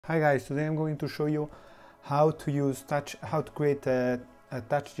Hi guys, today I'm going to show you how to create a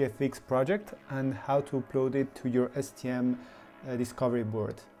TouchGFX project and how to upload it to your STM discovery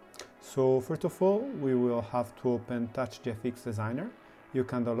board. So first of all, we will have to open TouchGFX Designer. You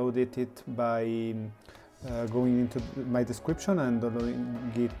can download it by going into my description and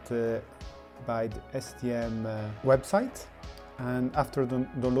downloading it by the STM website. And after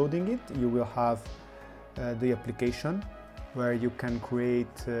downloading it, you will have the application where you can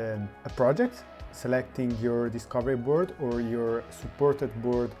create a project, selecting your discovery board or your supported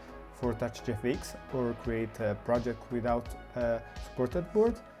board for TouchGFX, or create a project without a supported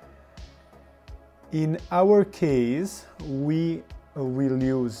board. In our case, we will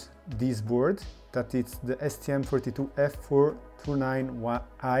use this board, that is the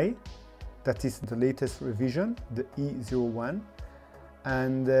STM32CubeIDE, that is the latest revision, the E01.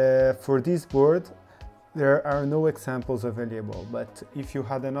 And for this board, there are no examples available, but if you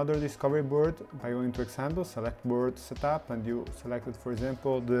had another discovery board, by going to examples, select board setup, and you selected, for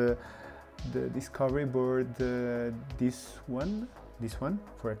example, the discovery board, this one,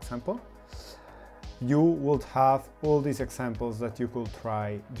 for example, you would have all these examples that you could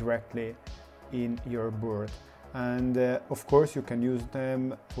try directly in your board. And of course, you can use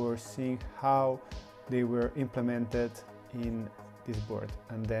them for seeing how they were implemented in this board,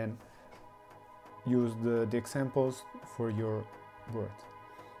 and then use the examples for your board.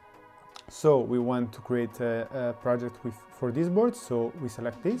 So we want to create a project for this board, so we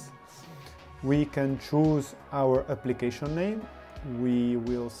select this. We can choose our application name. We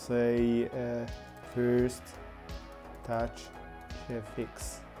will say first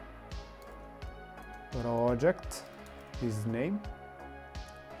TouchGFX project is name.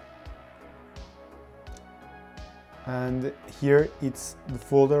 And here it's the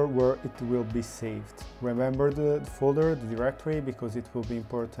folder where it will be saved. Remember the folder, the directory, because it will be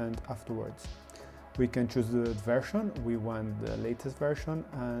important afterwards. We can choose the version. We want the latest version,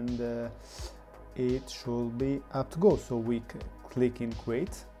 and it should be up to go. So we click in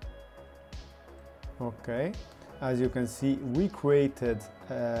create. Okay, as you can see, we created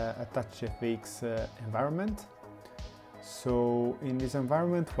a TouchGFX environment. So in this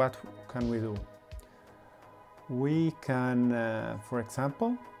environment, what can we do? We can, for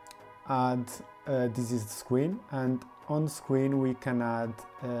example, add, this is the screen, and on the screen we can add,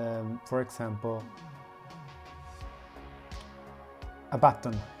 for example, a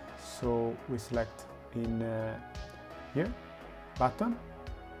button. So we select in here, button,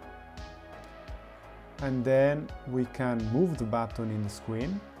 and then we can move the button in the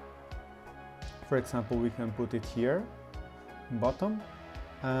screen. For example, we can put it here, bottom.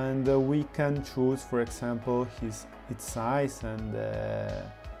 And we can choose, for example, its size and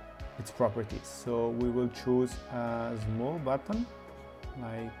its properties. So we will choose a small button,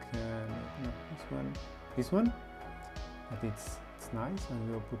 like no, this one, but it's nice, and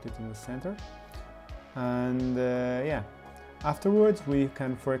we'll put it in the center. And yeah, afterwards we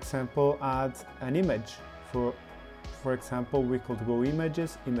can, for example, add an image. For example, we could go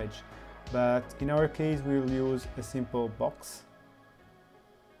images, image, but in our case we'll use a simple box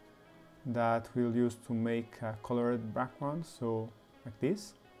that we'll use to make a colored background, so like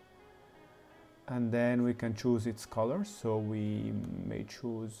this. And then we can choose its color, so we may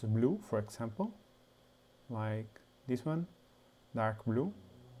choose blue, for example, like this one, dark blue.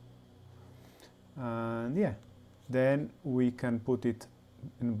 And yeah, then we can put it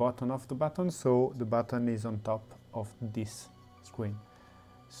in the bottom of the button, so the button is on top of this screen.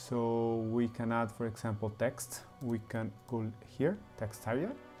 So we can add, for example, text. We can go here, text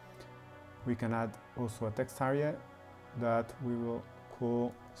area. We can add also a text area that we will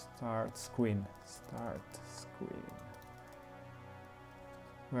call start screen,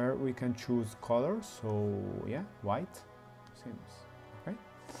 where we can choose color, so yeah, white seems okay,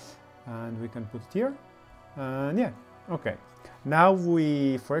 and we can put it here, and yeah, okay. Now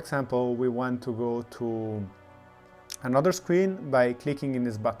for example, we want to go to another screen by clicking in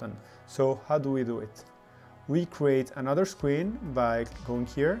this button. So how do we do it? We create another screen by going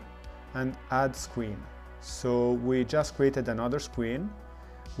here and add screen. So we just created another screen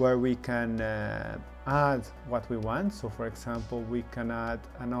where we can add what we want. So for example, we can add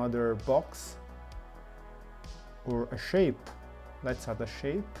another box or a shape. Let's add a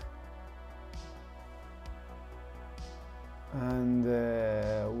shape, and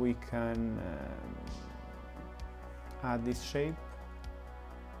we can add this shape,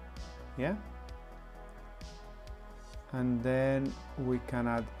 yeah. And then we can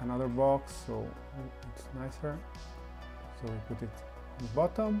add another box, so it's nicer. So we put it on the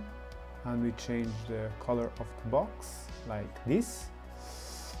bottom, and we change the color of the box like this.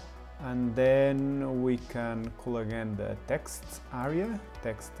 and then we can call again the text area,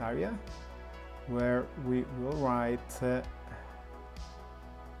 where we will write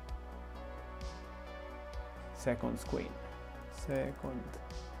second screen.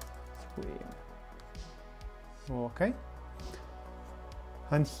 Okay,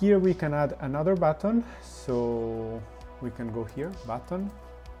 and here we can add another button, so we can go here, button,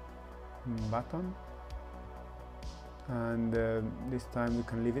 and this time we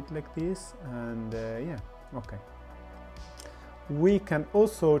can leave it like this, and yeah, okay. We can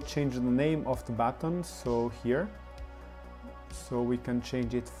also change the name of the button, so here, so we can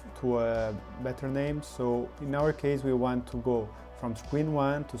change it to a better name. So in our case we want to go from screen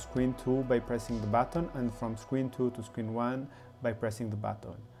 1 to screen 2 by pressing the button, and from screen 2 to screen 1 by pressing the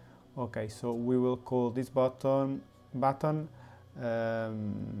button. Okay, so we will call this button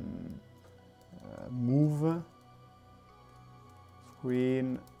move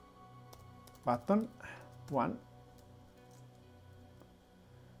screen button 1,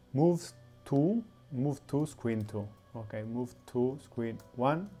 move to screen 2. Okay, move to screen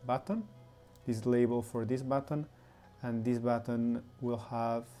 1 button. This is the label for this button, and this button will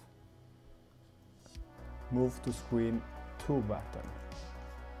have move to screen 2 button.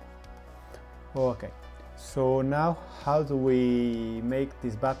 Okay, so now how do we make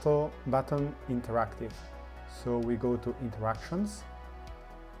this button interactive? So we go to interactions,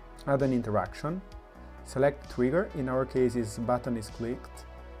 add an interaction, select trigger. In our case, this button is clicked.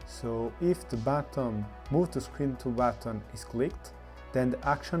 So if the button move to screen 2 button is clicked, then the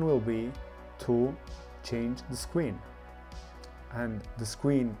action will be to change the screen. And the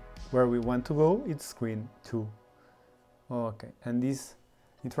screen where we want to go is screen 2. Okay, and this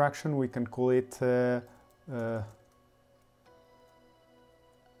interaction we can call it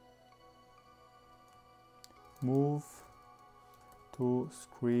move to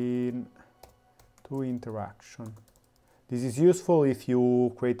screen 2 interaction. This is useful if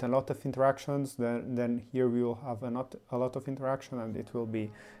you create a lot of interactions, then here we will have a lot of interaction and it will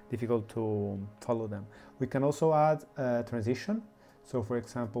be difficult to follow them. We can also add a transition. So for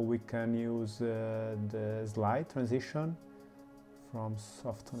example, we can use the slide transition from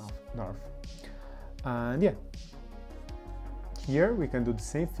soft to north. And yeah, here we can do the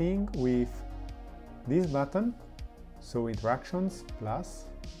same thing with this button. So interactions plus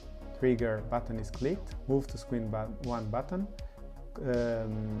trigger button is clicked, move to screen 1 button,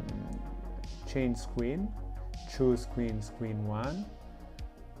 change screen, choose screen 1,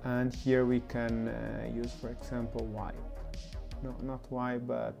 and here we can use, for example, wipe. No, not wipe,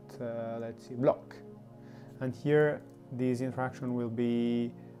 but let's see, block. And here this interaction will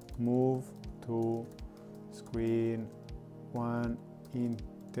be move to screen 1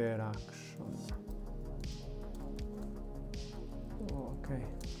 interaction. Okay.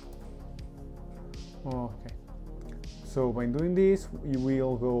 Okay. So by doing this, we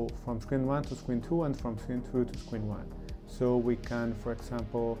will go from screen 1 to screen 2 and from screen 2 to screen 1. So we can, for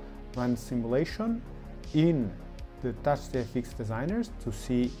example, run simulation in the TouchGFX designers to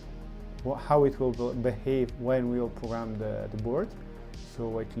see how it will behave when we will program the board.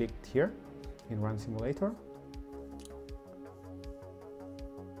 So I clicked here in Run Simulator.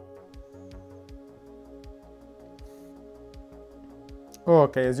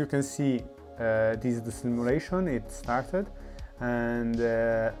 Okay, as you can see, this is the simulation, it started, and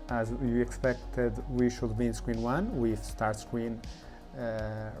as you expected, we should be in screen 1 with start screen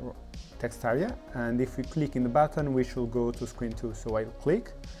text area, and if we click in the button, we should go to screen 2. So I'll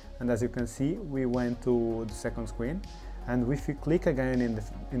click, and as you can see, we went to the second screen, and if we click again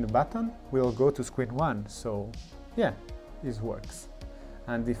in the button, we'll go to screen 1. So yeah, this works.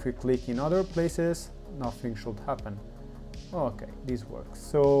 And if we click in other places, nothing should happen. Okay, this works.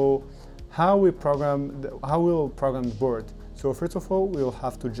 So how we'll program the board? So first of all, we'll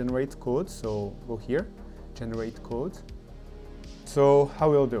have to generate code. So go here, generate code. So how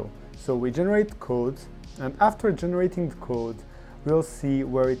we'll do? So we generate code, and after generating the code, we'll see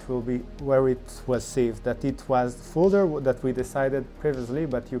where it was saved. That it was the folder that we decided previously,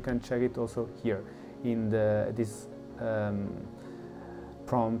 but you can check it also here in this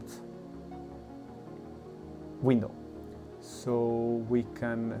prompt window. So we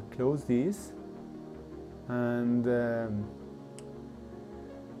can close this and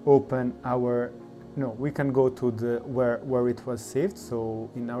open our, we can go to the where it was saved. So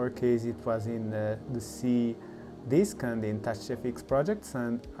in our case it was in the C disk and in TouchGFX projects,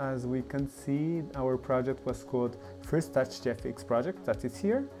 and as we can see, our project was called first TouchGFX project, that is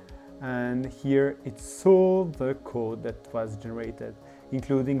here, and here it's all the code that was generated,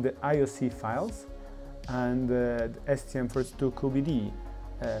 including the IOC files and the STM32CubeIDE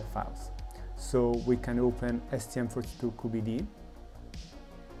files. So we can open STM32CubeIDE.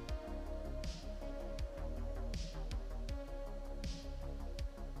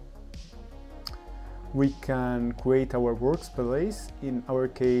 We can create our workspace. In our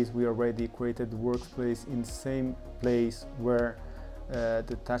case, we already created the workspace in the same place where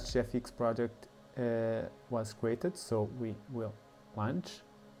the TouchGFX project was created. So we will launch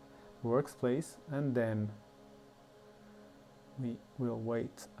workspace and then we will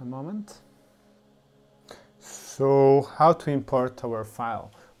wait a moment. So how to import our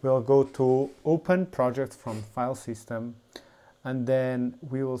file? We'll go to Open Project from File System, and then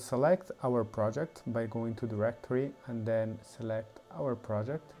we will select our project by going to Directory and then select our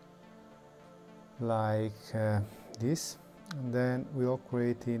project like this, and then we'll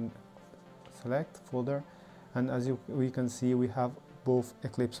create in Select Folder, and as we can see we have both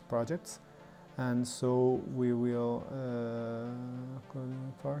Eclipse projects, and so we will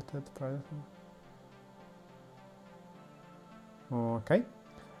imported project. Okay,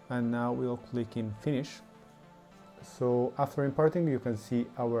 and now we'll click in Finish. So after importing, you can see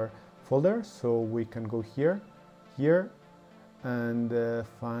our folder, so we can go here and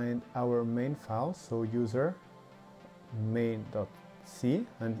find our main file, so user main.c,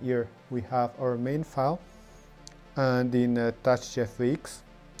 and here we have our main file, and in TouchGFX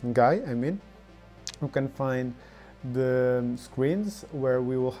guy, you can find the screens where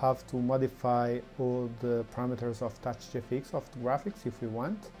we will have to modify all the parameters of TouchGFX, of the graphics if we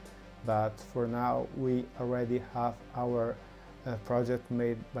want. But for now we already have our project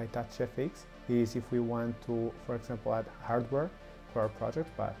made by TouchGFX. Is if we want to, for example, add hardware to our project,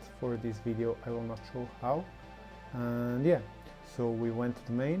 but for this video I will not show how. And yeah, so we went to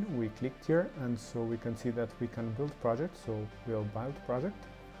the main, we clicked here, and so we can see that we can build project, so we'll build project.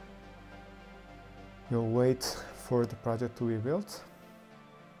 We'll wait for the project to be built.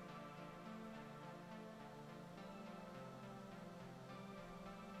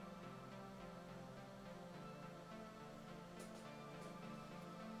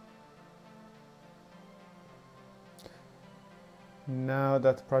 Now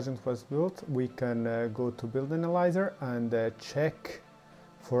that the project was built, we can go to Build Analyzer and check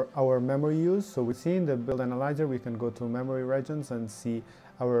for our memory use. So we see in the Build Analyzer, we can go to Memory Regions and see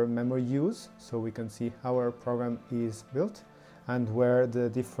our memory use. So we can see how our program is built and where the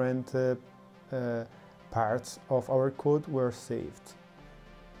different parts of our code were saved.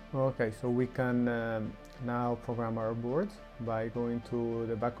 Okay, so we can now program our board by going to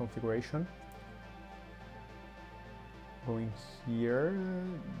the back configuration. Going here,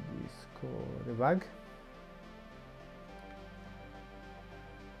 this code debug.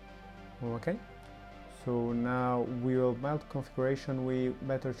 Okay, so now we will build configuration. We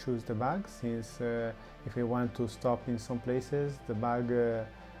better choose debug, since if we want to stop in some places, the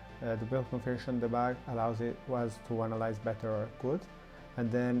build configuration debug allows us to analyze better our code.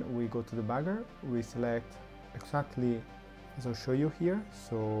 And then we go to debugger, we select exactly as I'll show you here,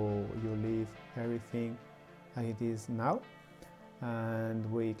 so you leave everything as it is now, and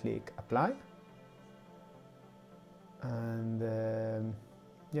we click apply, and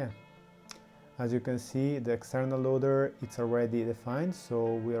yeah, as you can see, the external loader, it's already defined,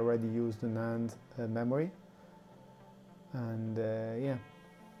 so we already used the NAND memory, and yeah,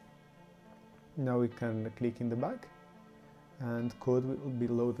 now we can click in debug and code will be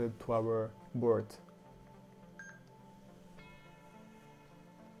loaded to our board.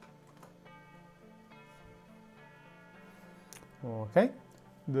 Okay,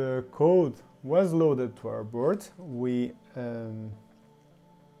 the code was loaded to our board. We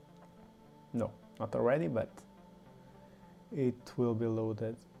no, not already, but it will be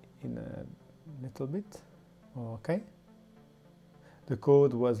loaded in a little bit. Okay, the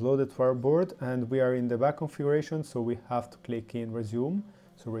code was loaded to our board and we are in the back configuration, so we have to click in resume.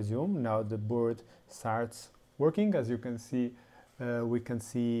 So resume, now the board starts working. As you can see, we can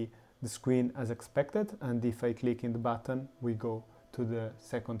see the screen as expected, and if I click in the button, we go to the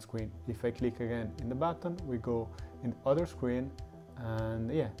second screen. If I click again in the button, we go in the other screen,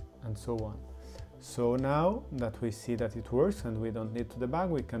 and yeah, and so on. So now that we see that it works and we don't need to debug,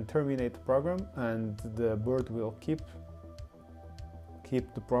 we can terminate the program, and the board will keep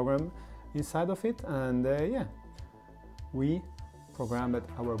the program inside of it, and yeah, we programmed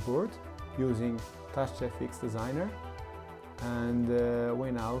our board using TouchGFX Designer. And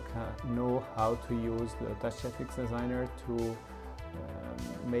we now know how to use the TouchGFX Designer to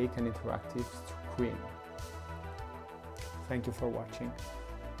make an interactive screen. Thank you for watching.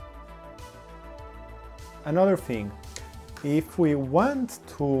 Another thing, if we want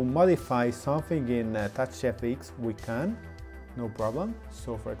to modify something in TouchGFX, we can. no problem.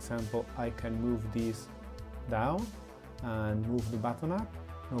 So for example, I can move this down and move the button up,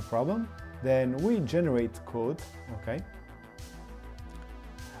 no problem. Then we generate code, okay?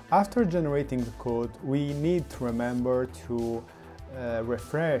 After generating the code, we need to remember to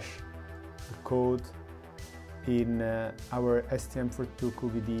refresh the code in our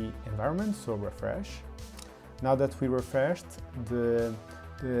STM32CubeIDE environment, so refresh. Now that we refreshed, the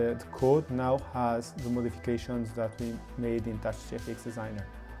code now has the modifications that we made in TouchGFX Designer.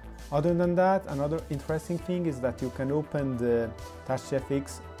 Other than that, another interesting thing is that you can open the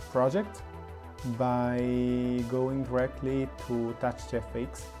TouchGFX project by going directly to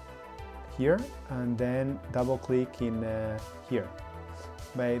TouchGFX here and then double click in here.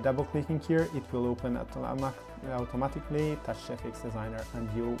 By double clicking here, it will open automatically TouchGFX Designer, and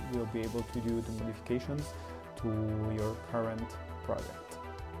you will be able to do the modifications to your current project.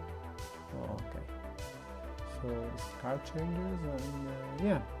 Okay, so card changes, and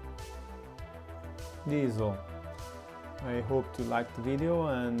yeah, this is all. I hope you liked the video,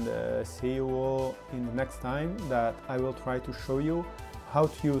 and see you all in the next time that I will try to show you how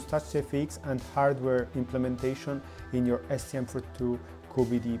to use TouchGFX and hardware implementation in your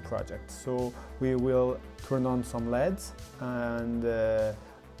STM32CubeIDE project. So we will turn on some LEDs and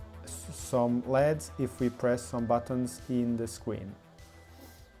some LEDs if we press some buttons in the screen.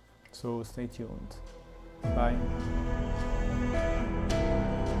 So stay tuned. Bye.